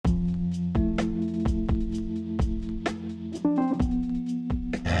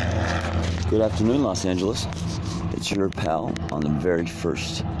Good afternoon, Los Angeles. It's your pal on the very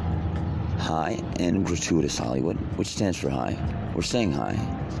first High and Gratuitous Hollywood, which stands for High. We're saying hi.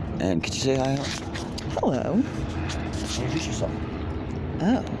 And could you say hi? Hello. Introduce yourself.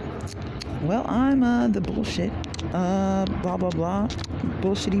 Oh. Well, I'm the bullshit. Blah, blah, blah.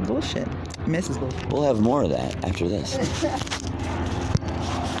 Bullshitty bullshit. Mrs. Bullshit. We'll have more of that after this.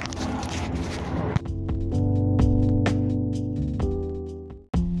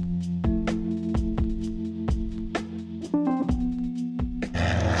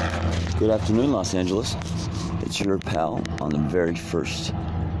 Good afternoon, Los Angeles. It's your pal on the very first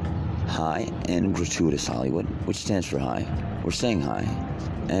High and Gratuitous Hollywood, which stands for High. We're saying hi.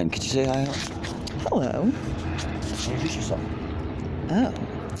 And could you say hi? Hello. Introduce yourself. Oh.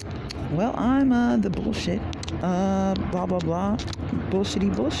 Well, I'm the bullshit. Blah, blah, blah.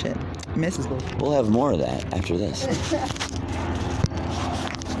 Bullshitty bullshit. Mrs. Bullshit. We'll have more of that after this.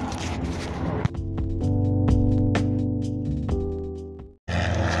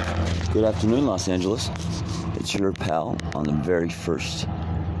 Good afternoon, Los Angeles. It's your pal on the very first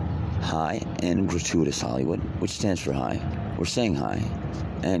High and Gratuitous Hollywood, which stands for High. We're saying hi.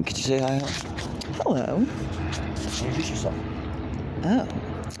 And could you say hi? Hello. Introduce yourself. Oh.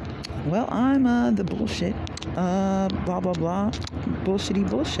 Well, I'm the bullshit. Blah, blah, blah. Bullshitty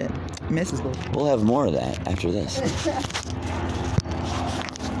bullshit. Mrs. Bullshit. We'll have more of that after this.